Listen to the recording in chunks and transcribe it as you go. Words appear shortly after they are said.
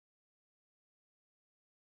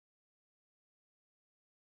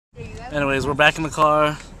Anyways, we're back in the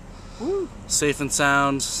car. Woo. Safe and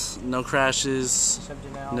sound. No crashes.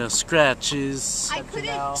 No scratches.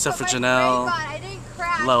 Except for Janelle.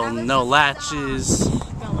 No latches.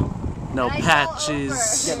 No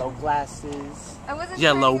patches. Yellow glasses.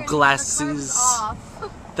 Yellow glasses.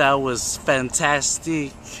 That was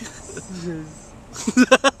fantastic.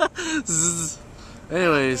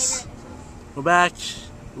 Anyways, we're back.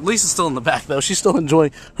 Lisa's still in the back though. She's still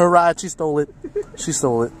enjoying her ride. She stole it. She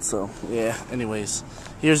stole it. So yeah. Anyways,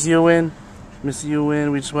 here's Ewan. Miss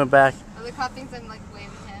Ewan. We just went back. Oh, the cop thinks I'm like waving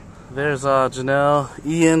him. There's Janelle.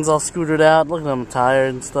 Ian's all scootered out. Look at him,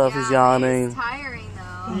 tired and stuff. Yeah, he's yawning. He's tiring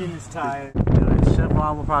though. Ian's tired. Anyways,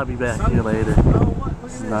 Chevron will probably be back here later.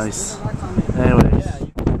 This is nice. Anyways,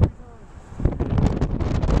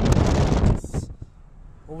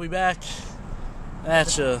 we'll be back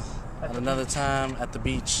at you at another time at the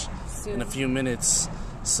beach in a few minutes.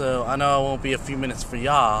 So I know it won't be a few minutes for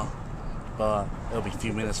y'all, but it'll be a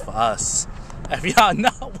few minutes for us. If y'all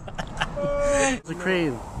know. It's a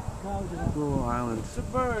crane. Little island. It's a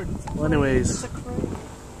bird. Well, anyways,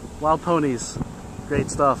 wild ponies. Great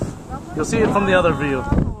stuff. You'll see it from the other view.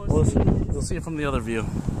 You'll see it from the other view.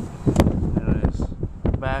 Anyways,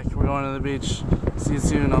 back. We're going to the beach. See you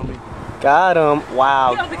soon. I'll be. Got him.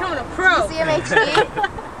 Wow. I'm becoming a pro. See him, HD?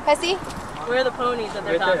 Hessie? Where are the ponies that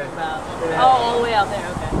they're talking about? Oh, all the way out there.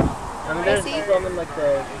 Okay. I mean, there's some in like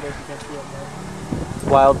the you can see them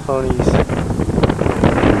there. Wild ponies.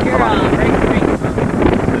 You're break.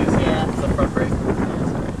 Yeah. It's the front brake.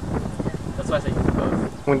 That's why I say you can both.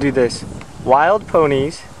 I'm gonna do this. Wild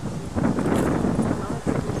ponies. I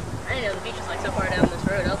didn't know the beach was like so far down this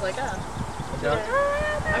road. I was like, oh.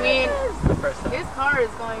 Yeah. I mean, His car is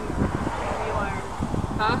going everywhere.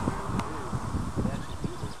 huh?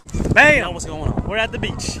 Bam! What's going on? We're at the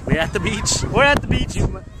beach. We're at the beach. We're at the beach. Few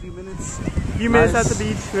minutes. Few minutes Nice. at the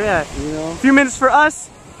beach. Yeah. You know. Few minutes for us.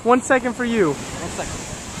 1 second for you. 1 second.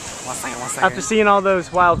 1 second. 1 second. After seeing all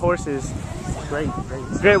those wild horses. Great.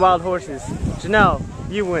 Great wild horses. Janelle,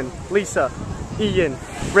 Ewan, Lisa, Ian,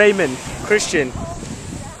 Raymond, Christian.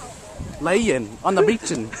 Laying on the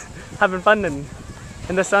beach and Having fun in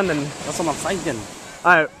the sun. And that's what I'm saying.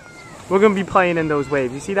 alright, we're gonna be playing in those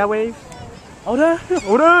waves. You see that wave? Oh, there. Back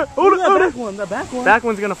one. The back one. Back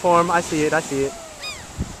one's gonna form. I see it. I see it.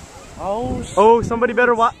 Oh. Oh, somebody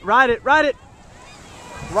better ride it. Ride it.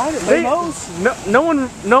 Ride it. They- Lamos. No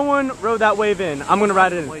one rode that wave in. I'm gonna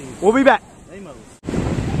ride it in. We'll be back. Lamos.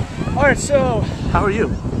 Alright, so How are you?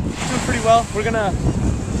 doing pretty well. We're gonna,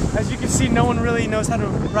 as you can see, no one really knows how to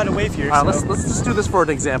ride a wave here. Alright, so. let's just do this for an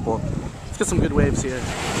example. Let's get some good waves here.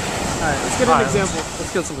 Alright, let's get an example.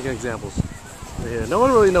 Let's get some good examples. Right here. No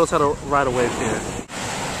one really knows how to ride a wave here.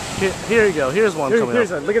 Here you go. Here's one coming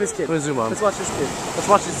Here's up. one. Look at this kid. Let me zoom on. Let's watch this kid. Let's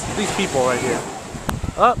watch these people right here.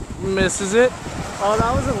 Up, misses it. Oh,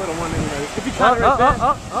 that was a little one anyway. If you caught it right there.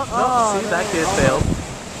 See, that kid failed.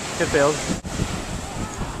 Kid failed.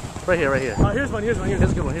 Right here, right here. Oh, here's one. Here's a good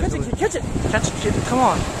one. Here's a good one. Catch it. Catch it, kid. Come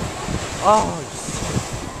on. Oh,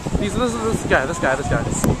 this guy.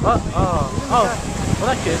 Well,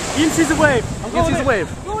 that kid. Ian sees a wave. Ian sees a wave.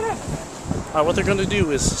 Going in. Alright, what they're going to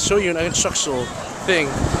do is show you an instructional thing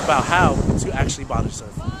about how to actually body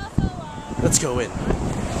surf. Let's go in.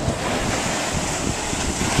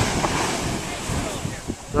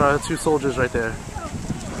 There are 2 soldiers right there.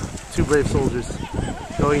 2 brave soldiers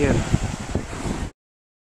going in.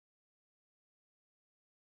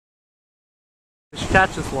 You should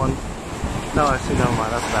catch this one. No, actually, never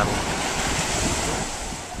mind. That's a bad one.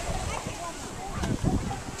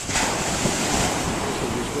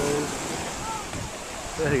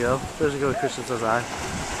 There you go. There's a good Christian says I.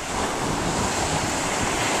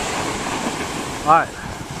 Alright.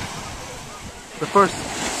 The first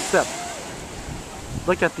step.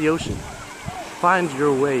 Look at the ocean. Find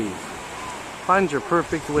your wave. Find your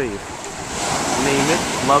perfect wave. Name it,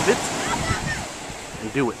 love it,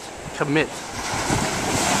 and do it. Commit.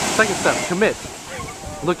 Second step, commit.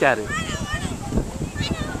 Look at it.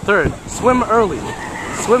 Third, swim early.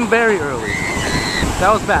 Swim very early.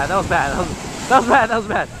 That was bad. That was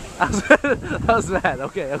bad.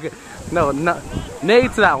 Okay. No. Nay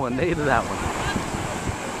to that one.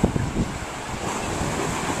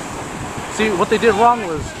 See, what they did wrong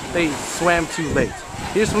was they swam too late.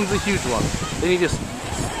 Here's one's a huge one. Then you just,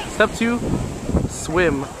 step 2,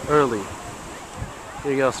 swim early.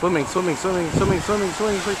 Here you go, swimming.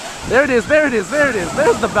 There it is.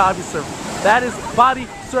 There's the body surf. That is body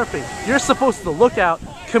surfing. You're supposed to look out,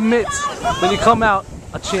 commit when you come out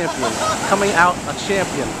a champion. Coming out a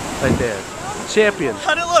champion right there. Champion.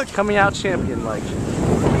 How'd it look? Coming out champion, like.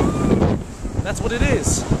 That's what it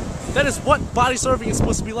is. That is what body surfing is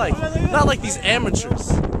supposed to be like. Not like these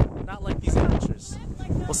amateurs. Not like these amateurs.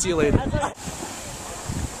 We'll see you later.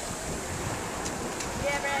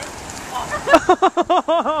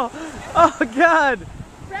 Oh God!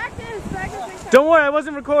 Practice. Don't worry, I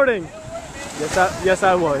wasn't recording. Yes,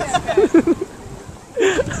 I was.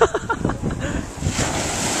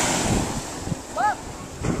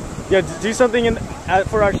 Yeah, do something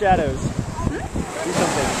for our shadows. Do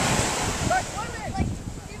something.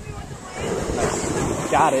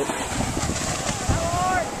 Got it.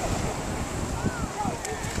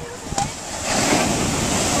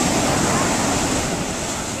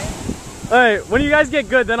 Alright, when you guys get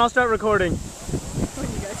good, then I'll start recording.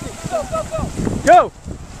 Go!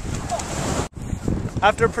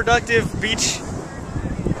 After productive beach,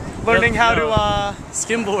 learning how to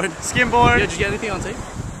skimboard. skimboard. Yeah, did you get anything on tape?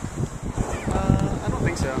 I don't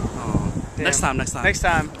think so. Oh. Damn. Next time. Next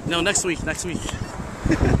time. No, next week.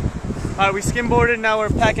 Alright, we skimboarded, now we're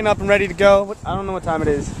packing up and ready to go. I don't know what time it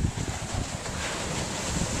is.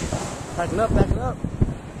 Packing up.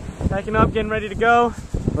 Packing up, getting ready to go.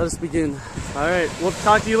 Let us begin. Alright, we'll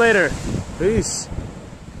talk to you later. Peace.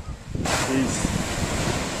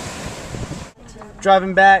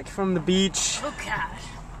 Driving back from the beach. Oh gosh.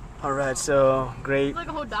 Alright, so great. It's like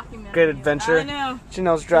a whole documentary. Great adventure. I know.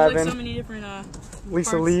 Janelle's There's driving. like so many different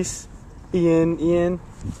Lisa, parts. Lise, Ian,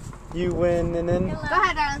 you win, and then Go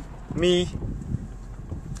ahead, darling. me.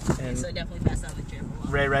 So And I definitely passed out the chair.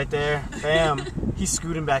 Ray right there. Bam. He's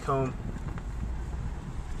scooting back home.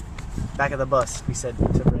 Back of the bus, we said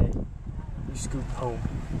to Ray. You scoot home.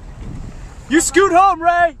 You scoot home,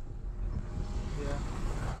 Ray!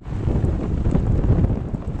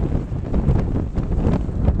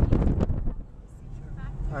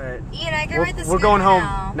 Alright. Ian, I can ride the We're going scooter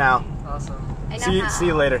home now. Awesome. I know how. See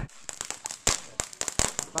you later.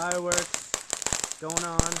 Fireworks going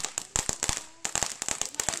on.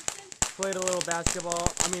 Played a little basketball.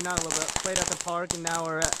 I mean, not a little bit. Played at the park, and now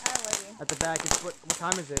we're at the back. It's, what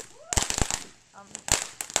time is it?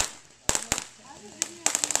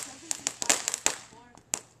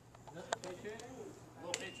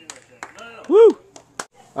 Woo!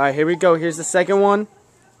 All right, here we go. Here's the second one.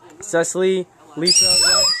 Cecily, Lisa.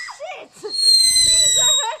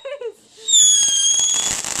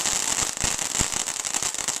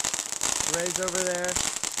 Ray's over there.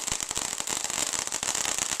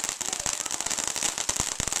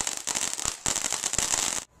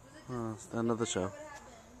 Oh, it's the end of the show.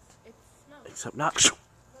 Except not.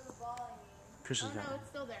 Christian's got it. It's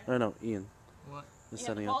still there. No, Ian. What? Is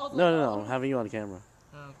setting up. No, I'm having you on camera.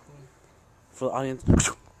 Oh, cool. For the audience. Audience.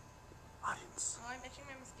 Oh, I'm itching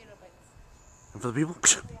my mosquito bites. And for the people.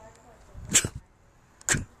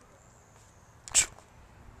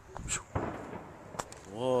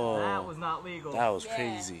 Whoa. That was not legal. That was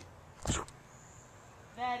crazy.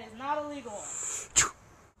 That is not illegal.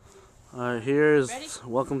 Alright, here's Ready?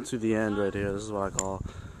 welcome to the end right here. This is what I call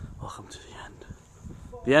welcome to the end.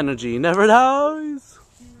 The energy never dies.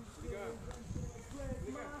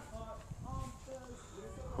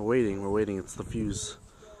 We're waiting. It's the fuse.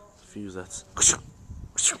 The fuse that's. Is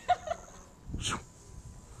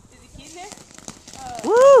the key in there?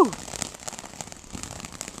 Woo!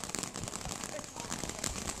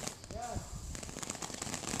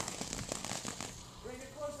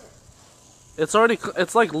 It's already.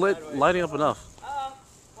 It's like lighting up enough.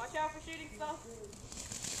 Watch out for shooting stuff.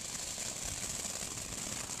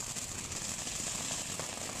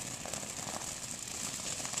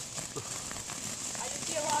 I just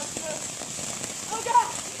see a lot of smoke. Oh god!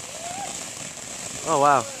 Oh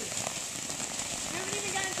wow. We haven't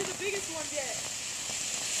even gotten to the biggest one yet.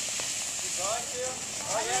 You going to?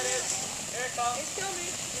 Oh, yeah, it is. Here it comes. It's coming.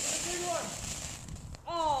 It's the big one.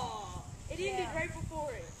 Oh, it ended right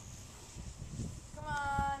before it. Come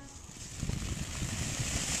on.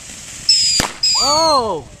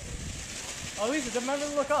 Oh! Oh, Lisa, remember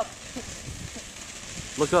to look up.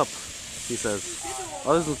 Look up, he says.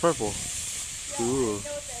 Oh, this is purple. Ooh. I know what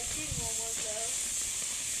that shooting one was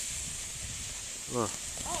though. Ugh.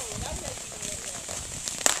 Oh, that was that shooting one.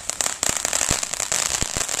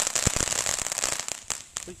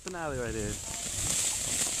 Big finale right here.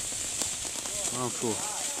 Oh, cool.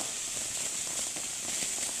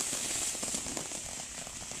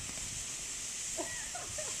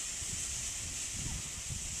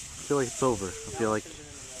 I feel like it's over. I feel like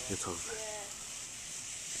it's over.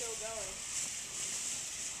 Still going.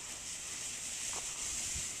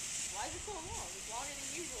 Why is it so long? It's longer than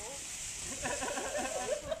usual.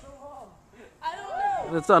 I don't know.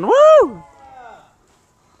 And it's done. Woo!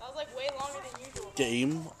 That was like way longer than usual.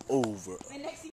 Game over. The next